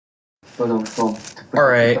Boom, boom. All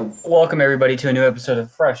right, welcome everybody to a new episode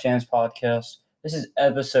of Fresh Hands Podcast. This is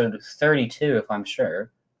episode 32, if I'm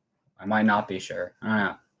sure. I might not be sure. I don't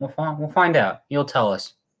know. We'll find out. You'll tell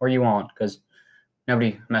us, or you won't, because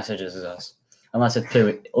nobody messages us unless it's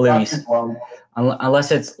Louis.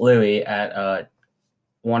 Unless it's Louis at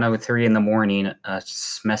 1:03 in the morning,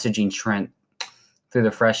 messaging Trent through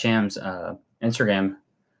the Fresh Hands Instagram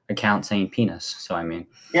account saying penis. So I mean,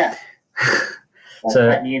 yeah. So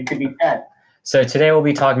that needed to be said. So today we'll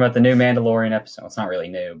be talking about the new Mandalorian episode. It's not really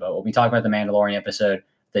new, but we'll be talking about the Mandalorian episode,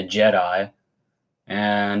 The Jedi.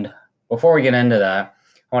 And before we get into that,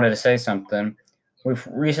 I wanted to say something. We've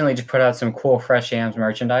recently just put out some cool Fresh Yams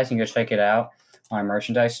merchandise. You can go check it out on our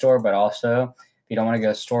merchandise store. But also, if you don't want to go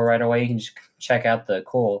to the store right away, you can just check out the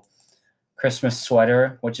cool Christmas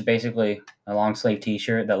sweater, which is basically a long sleeve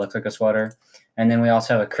t-shirt that looks like a sweater. And then we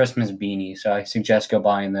also have a Christmas beanie. So I suggest go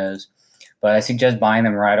buying those. But I suggest buying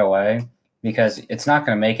them right away, because it's not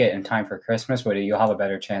going to make it in time for Christmas, but you'll have a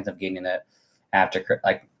better chance of getting it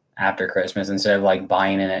after Christmas instead of like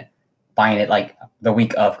buying it like the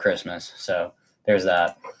week of Christmas. So there's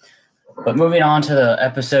that. But moving on to the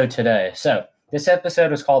episode today. So this episode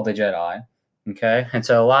was called The Jedi. Okay. And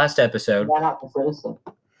so last episode. Why not the citizen?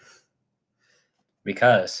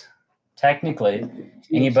 Because technically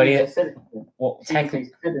anybody. Well,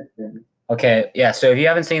 technically. Okay. Yeah. So if you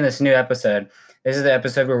haven't seen this new episode, this is the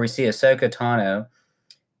episode where we see Ahsoka Tano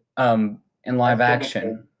in live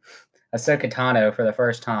action. Ahsoka Tano for the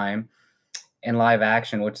first time in live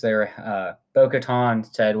action, which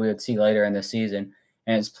Bo-Katan said we would see later in the season,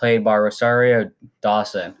 and it's played by Rosario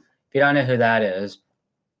Dawson. If you don't know who that is,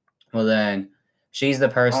 well then, she's the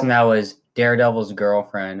person that was Daredevil's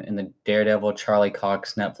girlfriend in the Daredevil Charlie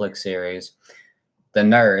Cox Netflix series, The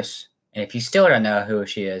Nurse. And if you still don't know who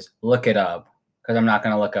she is, look it up, because I'm not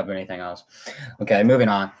going to look up anything else. Okay, moving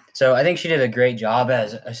on. So I think she did a great job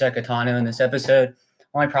as Ahsoka Tano in this episode.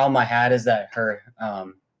 Only problem I had is that her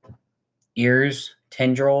ears,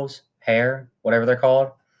 tendrils, hair, whatever they're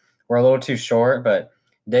called, were a little too short. But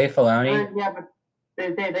Dave Filoni, yeah, but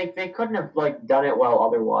they couldn't have done it well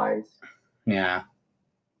otherwise. Yeah.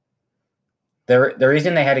 The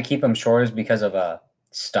reason they had to keep them short is because of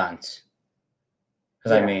stunts.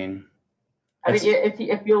 Because yeah. I mean,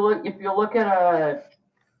 if you look at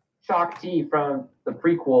Shakti from the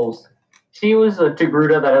prequels, she was a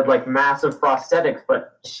Togruta that had massive prosthetics,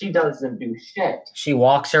 but she doesn't do shit. She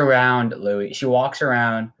walks around, Louis. She walks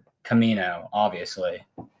around Camino, obviously.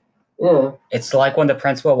 Yeah. It's like when the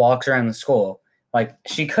principal walks around the school.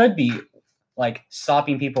 She could be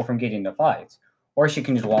stopping people from getting into fights, or she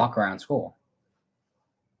can just walk around school.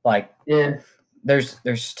 Yeah.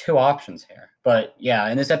 There's two options here. But yeah,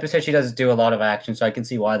 in this episode she does do a lot of action, so I can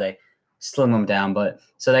see why they slim them down. But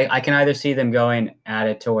so I can either see them going at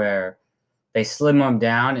it to where they slim them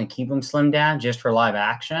down and keep them slimmed down just for live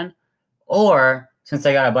action, or since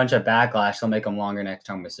they got a bunch of backlash, they'll make them longer next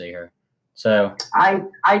time we see her. So I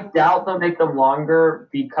doubt they'll make them longer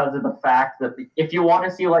because of the fact that if you want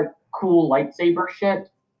to see cool lightsaber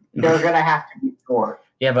shit, they're gonna have to be short.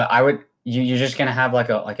 Yeah, but you're just gonna have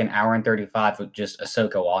an hour and 35 with just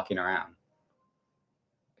Ahsoka walking around.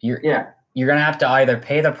 You're gonna have to either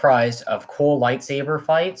pay the price of cool lightsaber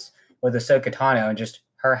fights with Ahsoka Tano and just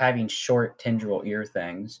her having short tendril ear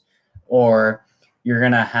things, or you're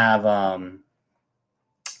gonna have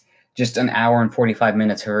just an hour and 45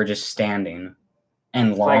 minutes of her just standing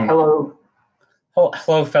and long.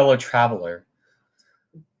 Hello, fellow traveler.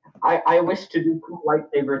 I wish to do cool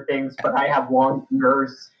lightsaber things, but I have long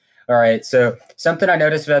ears. All right, so something I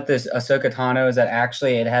noticed about this Ahsoka Tano is that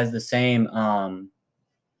actually it has the same.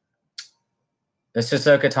 This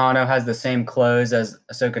Ahsoka Tano has the same clothes as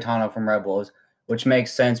Ahsoka Tano from Rebels, which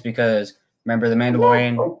makes sense because remember the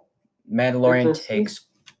Mandalorian takes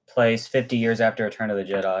place 50 years after Return of the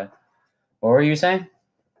Jedi. What were you saying?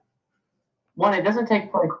 One, it doesn't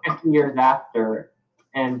take place 50 years after,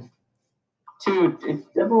 and two,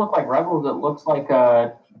 it doesn't look like Rebels. It looks like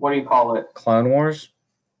what do you call it? Clone Wars.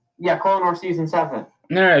 Yeah, Clone Wars season 7.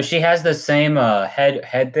 No. She has the same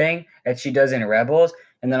head thing that she does in Rebels,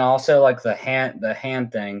 and then also the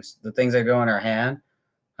hand things, the things that go in her hand.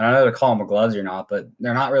 I don't know if to call them gloves or not, but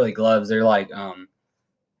they're not really gloves. They're I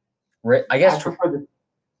guess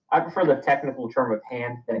I prefer the technical term of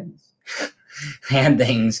hand things. Hand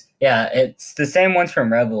things. Yeah, it's the same ones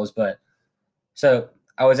from Rebels, but so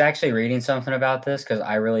I was actually reading something about this because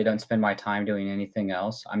I really don't spend my time doing anything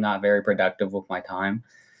else. I'm not very productive with my time.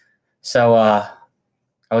 So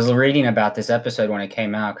I was reading about this episode when it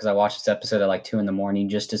came out because I watched this episode at 2 a.m.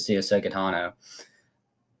 just to see Ahsoka Tano.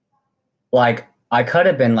 I could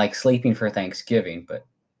have been sleeping for Thanksgiving, but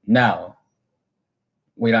No,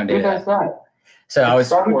 we don't do Who does that. that? So I It's was.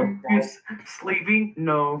 Star Wars. Sleeping?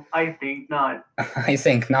 No, I think not. I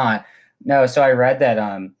think not. No, so I read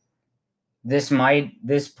that this might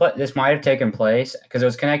have taken place because it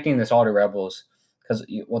was connecting this all to Rebels, because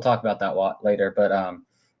we'll talk about that later, but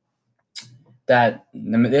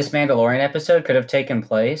this Mandalorian episode could have taken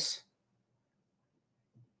place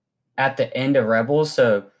at the end of Rebels.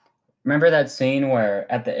 So remember that scene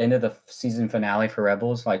where at the end of the season finale for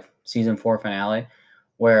Rebels, like season 4 finale,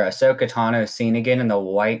 where Ahsoka Tano is seen again in the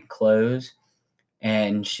white clothes,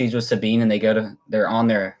 and she's with Sabine, and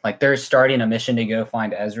they're starting a mission to go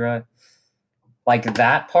find Ezra. Like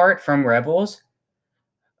that part from Rebels,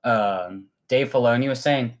 Dave Filoni was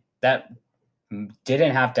saying that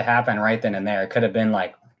didn't have to happen right then and there. It could have been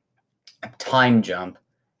like a time jump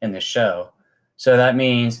in the show. So that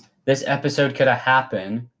means this episode could have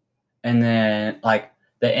happened, and then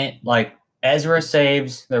Ezra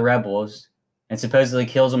saves the rebels and supposedly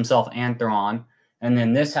kills himself and Thrawn, and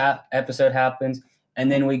then this episode happens, and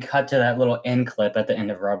then we cut to that little end clip at the end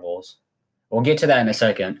of Rebels. We'll get to that in a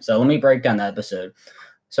second. So let me break down the episode.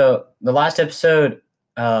 So the last episode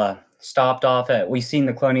stopped off at, we seen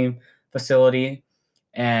the cloning facility,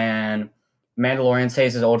 and Mandalorian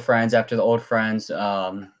saves his old friends after the old friends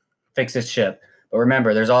fix his ship. But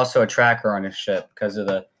remember, there's also a tracker on his ship because of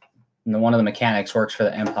one of the mechanics works for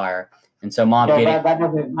the Empire. And so that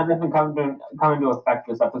doesn't come into effect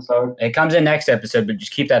this episode. It comes in next episode, but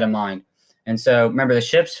just keep that in mind. And so remember, the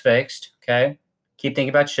ship's fixed, okay? Keep thinking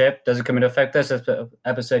about ship. Doesn't come into effect this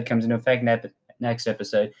episode, comes into effect next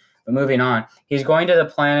episode. But moving on, he's going to the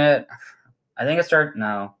planet,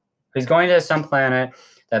 he's going to some planet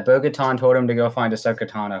that Bo-Katan told him to go find Ahsoka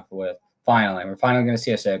Tano with. Finally, we're finally going to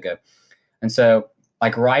see Ahsoka. And so,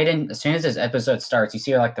 like, as soon as this episode starts, you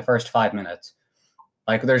see her, like, the first 5 minutes.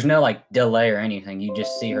 Like, there's no, like, delay or anything. You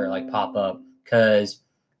just see her, like, pop up. Because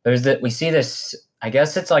we see this, I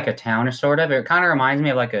guess it's like a town or sort of. It kind of reminds me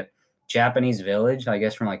of, like, a Japanese village, I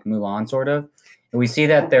guess, from, like, Mulan, sort of. And we see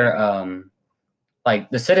that they're, like,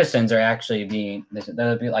 the citizens are actually being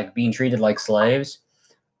treated like slaves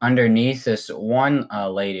underneath this one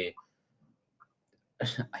lady.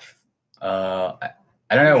 I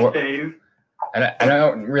don't know. Dave. I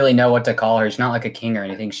don't really know what to call her. She's not like a king or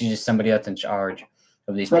anything. She's just somebody that's in charge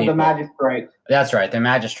of these people. The magistrate. That's right, the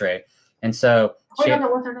magistrate. And so, what's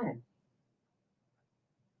her name?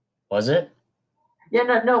 Was it?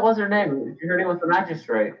 Yeah, no, it wasn't her name. Her name was the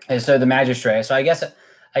magistrate. And so the magistrate. So I guess that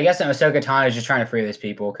Ahsoka Tano is just trying to free these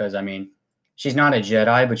people because, I mean, she's not a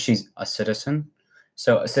Jedi, but she's a citizen.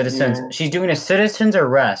 So she's doing a citizen's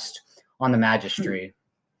arrest on the magistrate.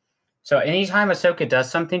 So anytime Ahsoka does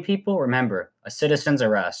something, people, remember, a citizen's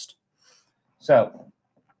arrest. So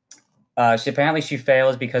she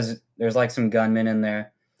fails because there's like some gunmen in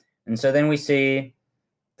there. And so then we see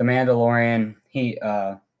the Mandalorian,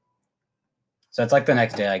 so it's like the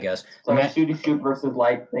next day, I guess. So shoot versus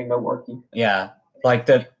light thing of working. Yeah. Like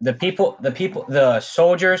the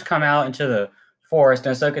soldiers come out into the forest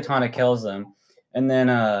and Ahsoka Tano kills them. And then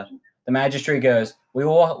the magistrate goes, we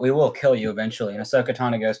will kill you eventually. And Ahsoka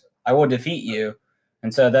Tano goes, I will defeat you.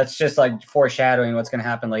 And so that's just like foreshadowing what's going to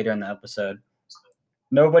happen later in the episode.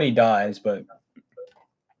 Nobody dies, but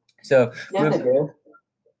so yeah, they do.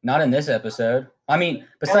 Not in this episode. I mean,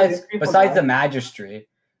 besides the magistrate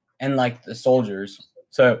and like the soldiers.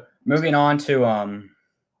 So moving on to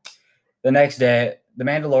the next day, the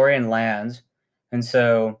Mandalorian lands, and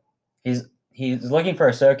so he's looking for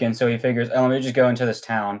Ahsoka, and so he figures, oh, let me just go into this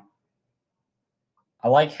town. I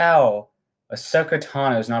like how Ahsoka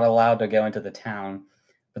Tano is not allowed to go into the town,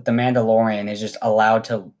 but the Mandalorian is just allowed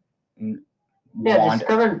to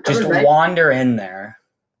wander in there.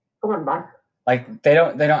 Come on, man. Like they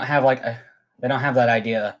don't have that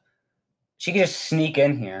idea. She can just sneak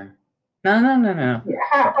in here. No.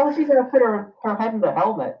 Yeah, how is she gonna put her head in the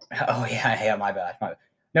helmet? Oh yeah, my bad.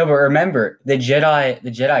 No, but remember the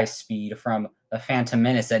Jedi speed from the Phantom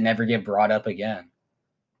Menace that never get brought up again.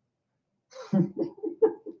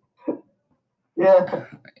 Yeah.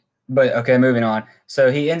 But okay, moving on. So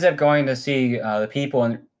he ends up going to see the people,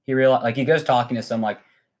 and he he goes talking to some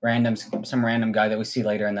random guy that we see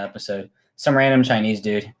later in the episode, some random Chinese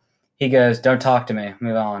dude. He goes, "Don't talk to me.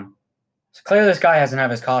 Move on." So clearly, this guy hasn't had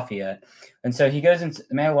his coffee yet, and so the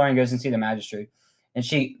Mandalorian goes and see the magistrate, and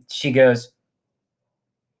she goes,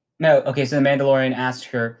 "No, okay." So the Mandalorian asks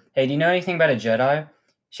her, "Hey, do you know anything about a Jedi?"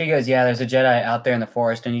 She goes, "Yeah, there's a Jedi out there in the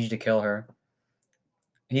forest. I need you to kill her."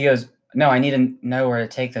 He goes, "No, I need to know where to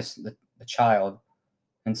take the child."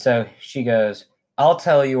 And so she goes, "I'll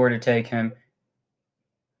tell you where to take him."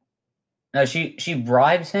 No, she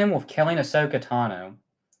bribes him with killing Ahsoka Tano.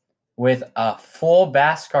 with a full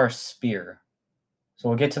Beskar spear. So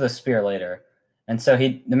we'll get to the spear later. And so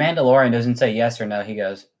the Mandalorian doesn't say yes or no. He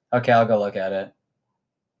goes, okay, I'll go look at it.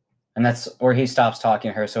 And that's where he stops talking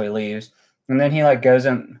to her, so he leaves. And then he goes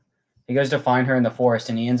to find her in the forest,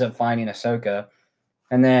 and he ends up finding Ahsoka.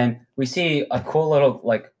 And then we see a cool little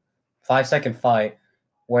 5-second fight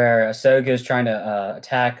where Ahsoka is trying to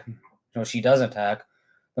attack. She does attack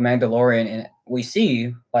the Mandalorian, and we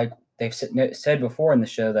see, like they've said before in the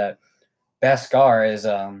show, that Beskar is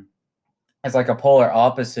like a polar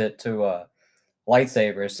opposite to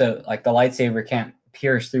lightsabers. So like the lightsaber can't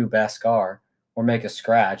pierce through Beskar or make a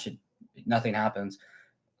scratch. Nothing happens.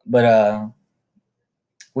 But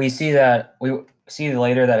we see later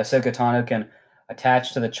that Ahsoka Tano can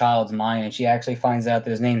attach to the child's mind, and she actually finds out that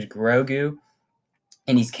his name's Grogu,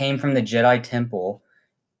 and he's came from the Jedi Temple,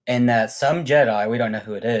 and that some Jedi, we don't know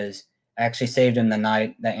who it is, actually saved him the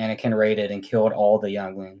night that Anakin raided and killed all the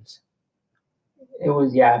younglings. It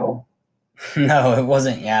was Yaddle. No, it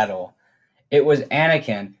wasn't Yaddle. It was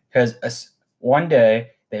Anakin, because one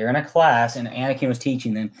day they were in a class and Anakin was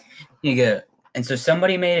teaching them. And so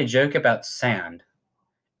somebody made a joke about sand,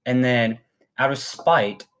 and then out of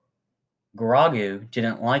spite, Grogu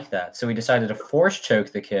didn't like that, so he decided to force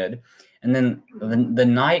choke the kid. And then the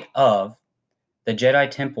night of the Jedi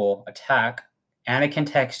Temple attack, Anakin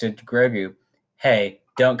texted Grogu, "Hey,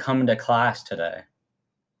 don't come to class today."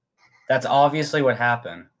 That's obviously what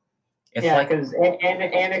happened. Because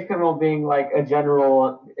Anakin, being like a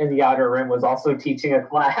general in the Outer Rim, was also teaching a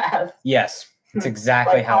class. Yes, it's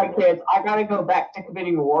exactly how. Hi kids, I gotta go back to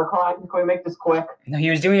committing war crimes. Can we make this quick? No, he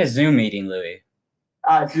was doing a Zoom meeting, Louis.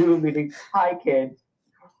 Zoom meeting. Hi kids.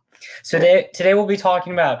 So today we'll be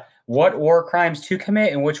talking about what war crimes to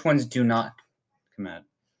commit and which ones do not commit.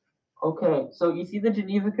 Okay, so you see the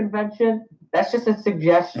Geneva Convention? That's just a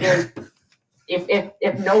suggestion.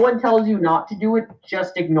 If no one tells you not to do it,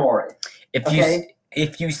 just ignore it.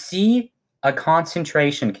 If you see a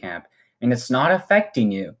concentration camp and it's not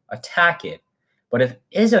affecting you, attack it. But if it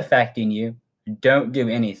is affecting you, don't do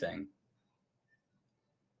anything.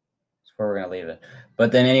 That's where we're gonna leave it.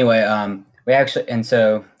 But then anyway,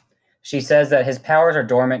 so she says that his powers are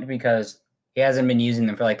dormant because he hasn't been using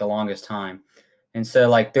them for the longest time. And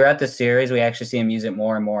so throughout the series, we actually see him use it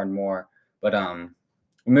more and more and more. But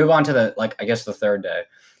we move on to the third day.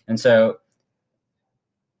 And so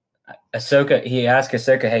he asks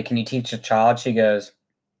Ahsoka, "Hey, can you teach a child?" She goes,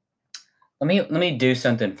 Let me do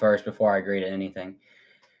something first before I agree to anything."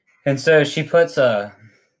 And so she puts a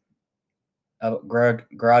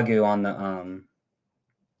Grogu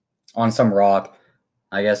on some rock.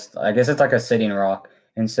 I guess it's like a sitting rock.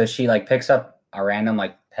 And so she picks up a random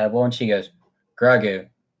pebble, and she goes, "Grogu,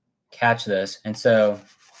 catch this." And so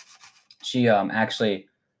she actually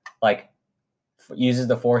uses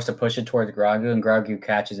the Force to push it towards Grogu, and Grogu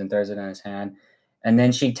catches and throws it in his hand. And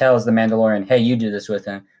then she tells the Mandalorian, "Hey, you do this with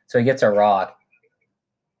him." So he gets a rock,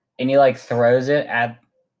 and he throws it at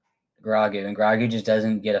Grogu, and Grogu just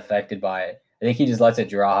doesn't get affected by it. I think he just lets it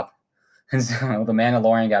drop. And so the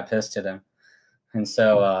Mandalorian got pissed at him. And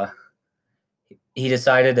so he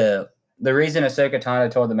decided to... The reason Ahsoka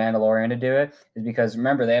Tano told the Mandalorian to do it is because,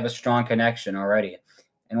 remember, they have a strong connection already.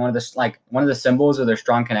 And one of the symbols of their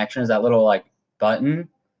strong connection is that little button,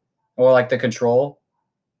 or the control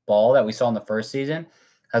ball that we saw in the first season.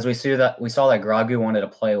 As we saw that Grogu wanted to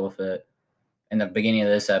play with it in the beginning of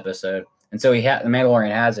this episode. And so the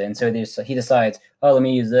Mandalorian has it. And so he decides, "Oh, let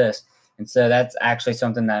me use this." And so that's actually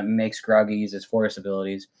something that makes Grogu use his Force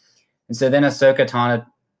abilities. And so then Ahsoka Tano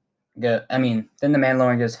then the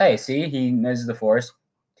Mandalorian goes, "Hey, see, he knows the Force.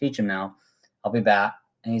 Teach him now. I'll be back."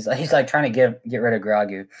 And he's trying to get rid of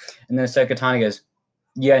Grogu. And then Ahsoka Tano goes,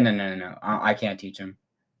 "Yeah, no. I can't teach him."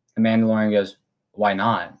 The Mandalorian goes, "Why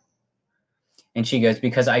not?" And she goes,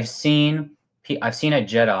 "Because I've seen a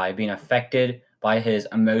Jedi being affected by his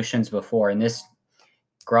emotions before, and this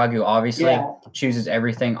Grogu obviously chooses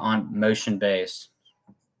everything on motion based.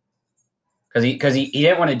 Because he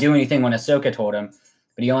didn't want to do anything when Ahsoka told him,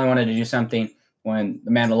 but he only wanted to do something when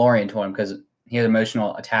the Mandalorian told him because he had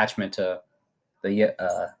emotional attachment to the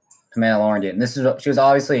Mandalorian did." And this is what she was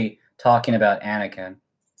obviously talking about Anakin.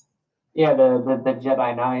 Yeah, the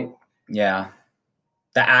Jedi Knight. Yeah,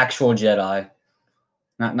 the actual Jedi,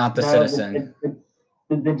 not the citizen.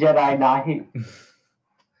 The Jedi Knight.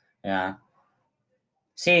 Yeah.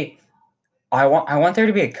 See, I want there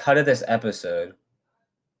to be a cut of this episode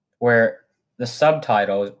where the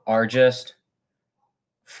subtitles are just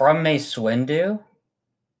from Mace Windu,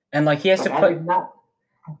 and he has to put.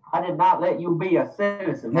 I did not let you be a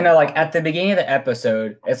citizen. No, at the beginning of the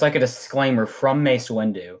episode, it's a disclaimer from Mace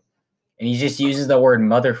Windu, and he just uses the word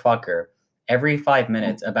motherfucker every 5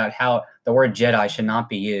 minutes about how the word Jedi should not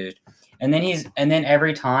be used. And then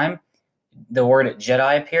every time the word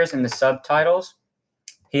Jedi appears in the subtitles,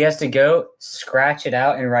 he has to go scratch it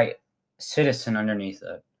out and write citizen underneath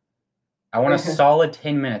it. I want a solid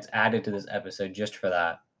 10 minutes added to this episode just for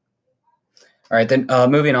that. All right, then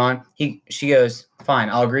moving on. She goes, fine.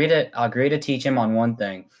 I'll agree to teach him on one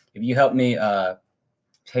thing. If you help me,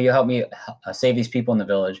 save these people in the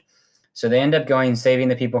village. So they end up going and saving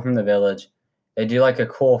the people from the village. They do like a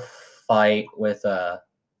cool fight with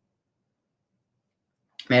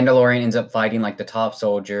Mandalorian ends up fighting like the top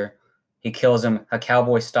soldier. He kills him a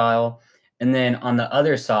cowboy style. And then on the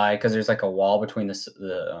other side, because there's like a wall between the city,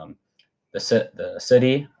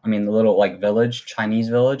 the little like village, Chinese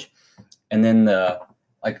village, and then the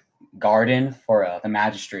like garden for the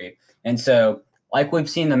magistrate. And so, like we've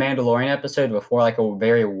seen the Mandalorian episode before, like a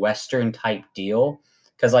very Western type deal,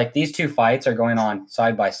 because like these two fights are going on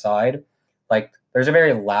side by side. Like there's a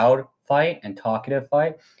very loud fight and talkative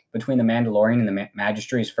fight between the Mandalorian and the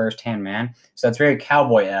magistrate's first-hand man. So that's very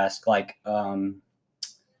cowboy-esque, like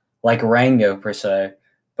Rango per se.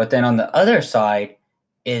 But then on the other side,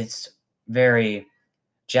 it's very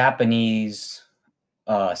Japanese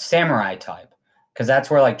samurai type, because that's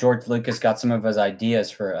where like George Lucas got some of his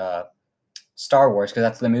ideas for Star Wars, because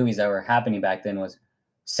that's the movies that were happening back then was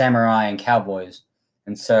samurai and cowboys.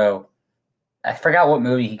 And so I forgot what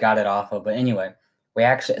movie he got it off of, but anyway,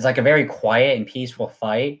 it's like a very quiet and peaceful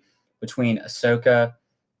fight between Ahsoka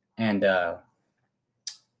and the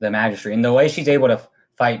magistrate. And the way she's able to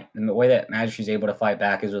fight, and the way that magistrate's able to fight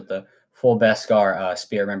back is with the full Beskar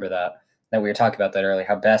spear. Remember that we were talking about that earlier,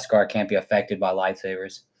 how Beskar can't be affected by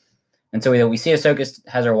lightsabers. And so we see Ahsoka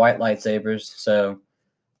has her white lightsabers. So,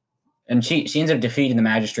 and she ends up defeating the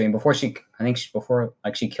magistrate. And before she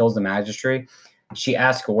kills the magistrate, she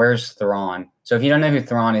asks, "Where's Thrawn?" So if you don't know who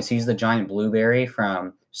Thrawn is, he's the giant blueberry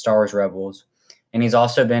from Star Wars Rebels, and he's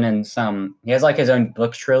also been in some. He has like his own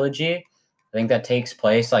book trilogy. I think that takes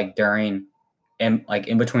place like during, in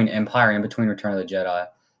between Empire and in between Return of the Jedi.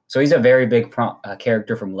 So he's a very big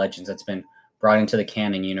character from Legends that's been brought into the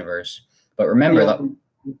canon universe. But remember, the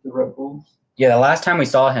Rebels. Yeah, the last time we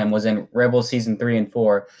saw him was in Rebels season 3 and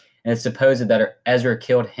 4, and it's supposed that Ezra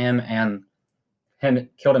killed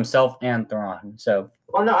killed himself and Thrawn. So.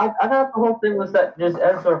 Well, no, I thought the whole thing was that just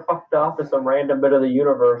Ezra fucked off to some random bit of the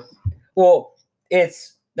universe. Well,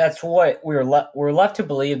 that's what we're left to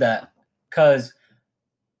believe, that because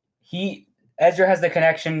Ezra has the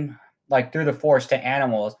connection like through the Force to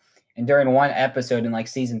animals, and during one episode in like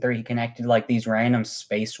season 3, he connected like these random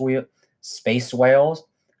space whales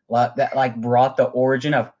that like brought the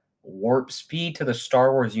origin of warp speed to the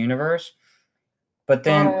Star Wars universe. But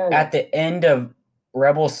then at the end of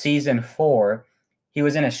Rebels season 4, he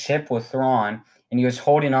was in a ship with Thrawn, and he was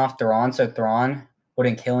holding off Thrawn so Thrawn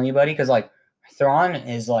wouldn't kill anybody, because like Thrawn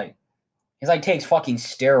is like takes fucking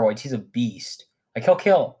steroids. He's a beast.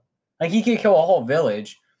 Like he could kill a whole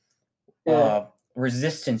village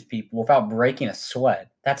resistance people without breaking a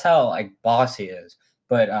sweat. That's how like boss he is.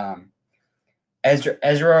 But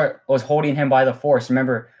Ezra was holding him by the Force.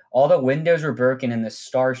 Remember, all the windows were broken in this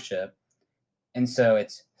starship, and so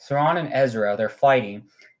it's Thrawn and Ezra. They're fighting,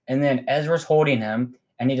 and then Ezra's holding him,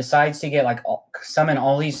 and he decides to summon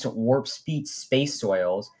all these warp speed space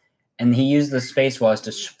whales, and he used the space whales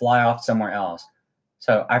to fly off somewhere else.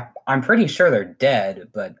 So I'm pretty sure they're dead,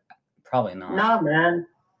 but probably not. No, man.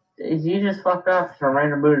 He just fucked off from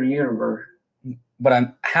random bit of the universe.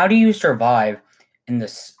 But how do you survive in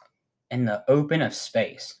the open of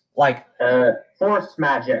space? Like Force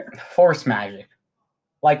magic. Force magic.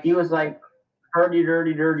 Like he was like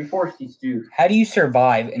dirty forces dude. How do you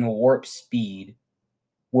survive in warp speed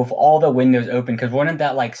with all the windows open? Because wouldn't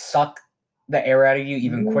that like suck the air out of you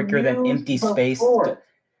even quicker than empty space?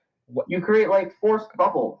 You create like force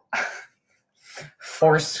bubble.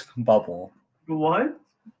 Force bubble. What?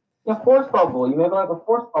 A force bubble. You make like a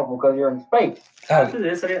force bubble because you're in space. After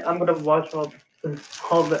this, I'm gonna watch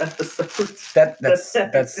all the episodes. That's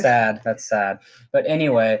sad. That's sad. But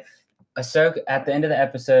anyway, Ahsoka, at the end of the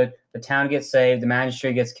episode, the town gets saved, the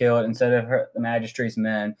magistrate gets killed instead of the magistrate's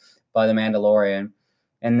men by the Mandalorian.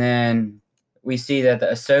 And then we see that the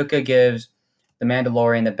Ahsoka gives the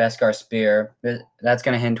Mandalorian the Beskar spear. That's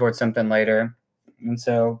going to hint towards something later. And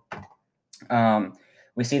so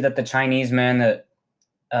we see that the Chinese man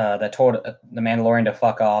that told the Mandalorian to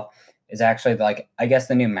fuck off is actually like, I guess,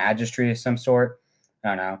 the new magistrate of some sort. I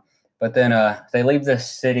don't know. But then they leave the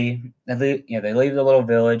city. They leave the little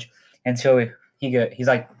village. And so he's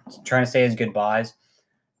like trying to say his goodbyes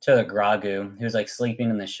to the Grogu, who's like sleeping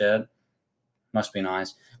in the ship. Must be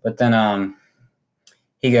nice. But then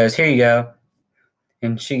he goes, "Here you go,"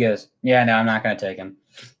 and she goes, "Yeah, no, I'm not gonna take him."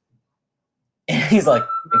 And he's like,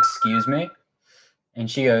 "Excuse me," and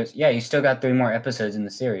she goes, "Yeah, you still got 3 more episodes in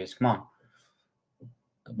the series. Come on."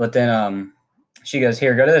 But then she goes,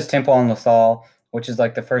 "Here, go to this temple on Lothal, which is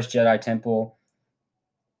like the first Jedi temple,"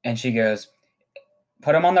 and she goes,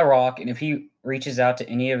 "Put him on the rock, and if he reaches out to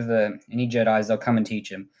any Jedis, they'll come and teach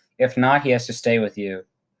him. If not, he has to stay with you."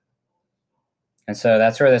 And so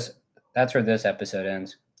that's where this episode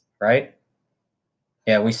ends, right?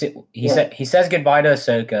 Yeah, we see he says goodbye to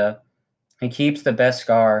Ahsoka. He keeps the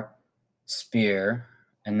Beskar spear,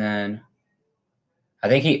 and then I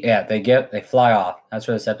think they fly off. That's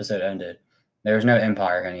where this episode ended. There's no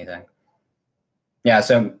Empire or anything. Yeah,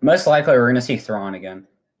 so most likely we're gonna see Thrawn again.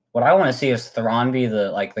 What I want to see is Thrawn be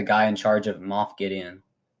the guy in charge of Moff Gideon.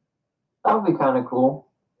 That would be kind of cool.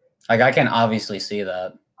 Like, I can obviously see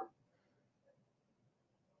that.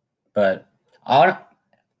 But I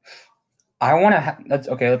want to.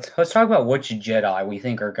 Let's talk about which Jedi we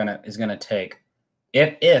think is gonna take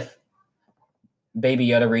if Baby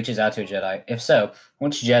Yoda reaches out to a Jedi. If so,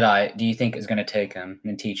 which Jedi do you think is gonna take him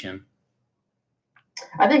and teach him?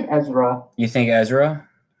 I think Ezra. You think Ezra?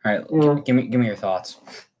 All right, Yeah. give me your thoughts.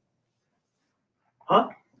 Huh?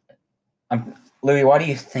 Louis, why do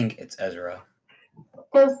you think it's Ezra?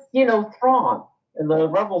 Because, Thrawn and the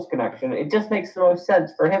Rebels connection, it just makes the most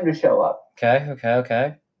sense for him to show up.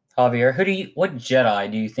 Okay. Javier, what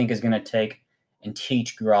Jedi do you think is gonna take and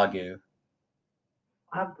teach Grogu?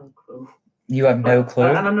 I have no clue. You have no clue?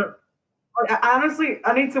 I don't know. Honestly,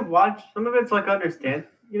 I need to watch some of it so I can understand.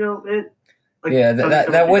 It. Like, yeah,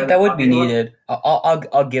 that would be needed.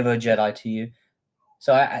 I'll give a Jedi to you.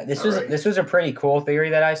 So this was a pretty cool theory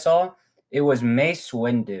that I saw. It was Mace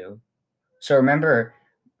Windu. So remember,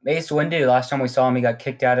 Mace Windu, last time we saw him, he got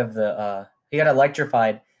kicked out of he got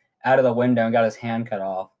electrified out of the window and got his hand cut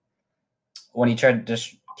off when he tried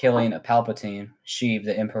just killing a Palpatine, Sheev,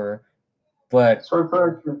 the Emperor. But So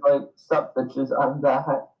referred to stuff that is on that.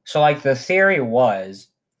 So the theory was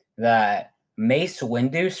that Mace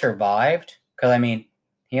Windu survived because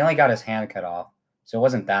he only got his hand cut off, so it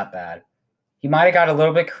wasn't that bad. He might have got a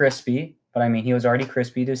little bit crispy, but he was already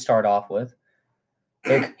crispy to start off with.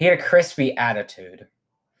 He had a crispy attitude.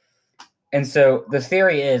 And so the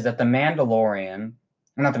theory is that the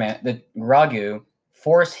Grogu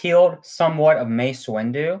force healed somewhat of Mace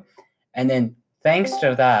Windu, and then thanks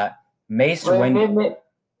to that, Mace Windu.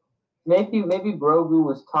 Maybe Grogu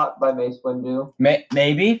was taught by Mace Windu.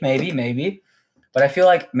 Maybe. But I feel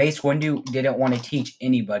like Mace Windu didn't want to teach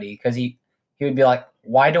anybody because he would be like,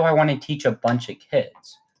 why do I want to teach a bunch of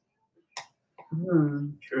kids?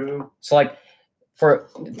 True. So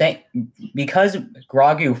because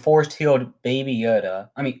Grogu force healed Baby Yoda,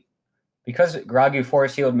 because Grogu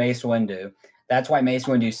force healed Mace Windu, that's why Mace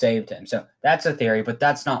Windu saved him. So that's a theory, but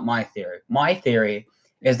that's not my theory. My theory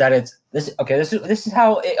is that it's this. Okay, this is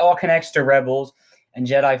how it all connects to Rebels and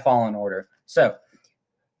Jedi Fallen Order. So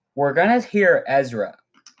we're gonna hear Ezra,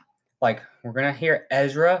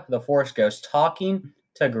 the Force Ghost, talking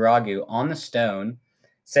to Grogu on the stone,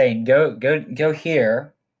 saying, "Go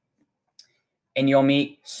here, and you'll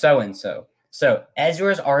meet so and so." So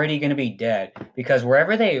Ezra's already gonna be dead because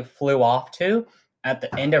wherever they flew off to at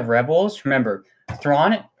the end of Rebels, remember,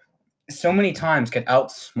 Thrawn so many times could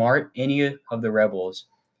outsmart any of the Rebels.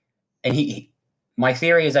 And my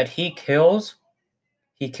theory is that he kills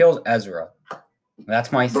Ezra.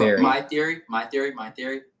 That's my theory. My theory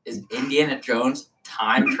is Indiana Jones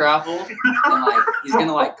time travel, and he's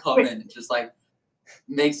gonna come in and just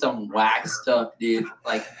make some whack stuff, dude.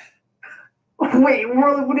 Wait,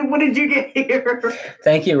 what did you get here?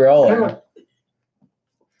 Thank you, Roland.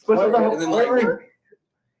 Special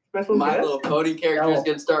My guest? Little Pony character is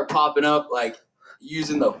gonna start popping up,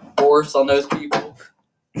 using the Force on those people.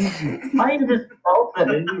 I just felt that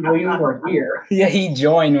you were here. Yeah, he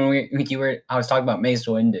joined when I was talking about Mace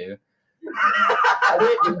Windu.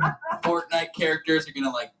 Fortnite characters are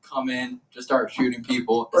gonna come in, just start shooting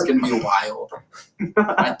people. It's gonna be wild.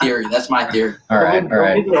 That's my theory. All right.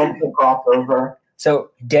 Crossover.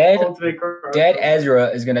 So dead Ezra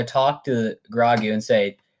is gonna talk to Grogu and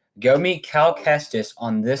say, "Go meet Cal Kestis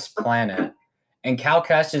on this planet," and Cal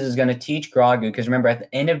Kestis is gonna teach Grogu because remember at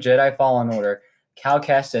the end of Jedi Fallen Order, Cal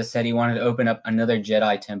Kestis said he wanted to open up another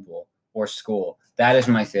Jedi temple or school. That is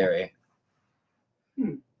my theory.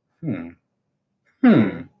 I'm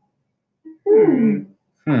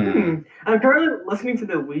currently listening to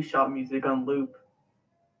the Wii Shop music on loop.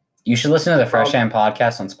 You should listen to the Fresh Hand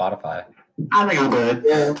podcast on Spotify. I think I'm good.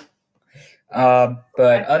 Yeah. But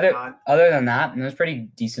God. other than that, it was a pretty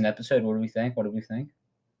decent episode. What do we think? That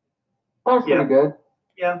was pretty good.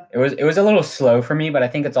 Yeah. It was a little slow for me, but I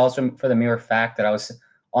think it's also for the mere fact that I was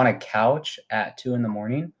on a couch at 2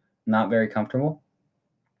 a.m, not very comfortable.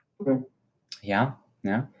 Mhm. Yeah.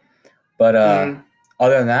 But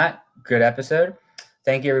other than that, good episode.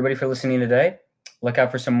 Thank you everybody for listening today. Look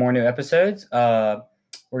out for some more new episodes. We're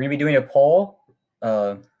gonna be doing a poll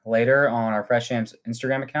later on our Fresh Jams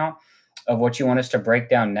Instagram account of what you want us to break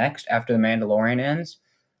down next after The Mandalorian ends,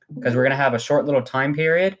 because we're gonna have a short little time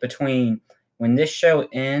period between when this show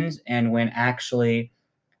ends and when actually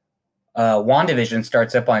WandaVision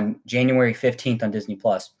starts up on January 15th on Disney+.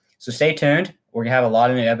 So stay tuned. We're going to have a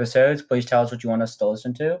lot of new episodes. Please tell us what you want us to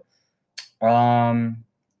listen to.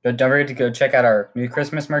 But don't forget to go check out our new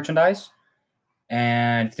Christmas merchandise.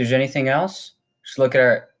 And if there's anything else, just look at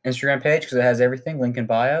our Instagram page because it has everything, link in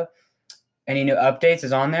bio. Any new updates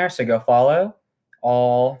is on there, so go follow.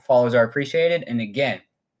 All follows are appreciated. And again,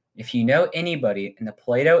 if you know anybody in the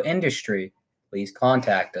Play-Doh industry, please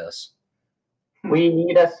contact us. We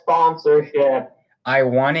need a sponsorship. I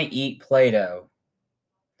want to eat Play-Doh.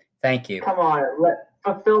 Thank you. Come on,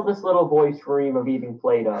 fulfill this little boy's dream of eating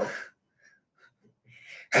Play-Doh.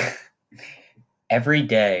 Every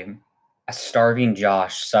day, a starving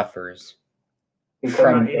Josh suffers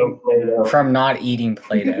From not eating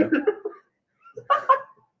Play-Doh.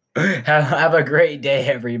 Have a great day,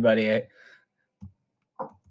 everybody.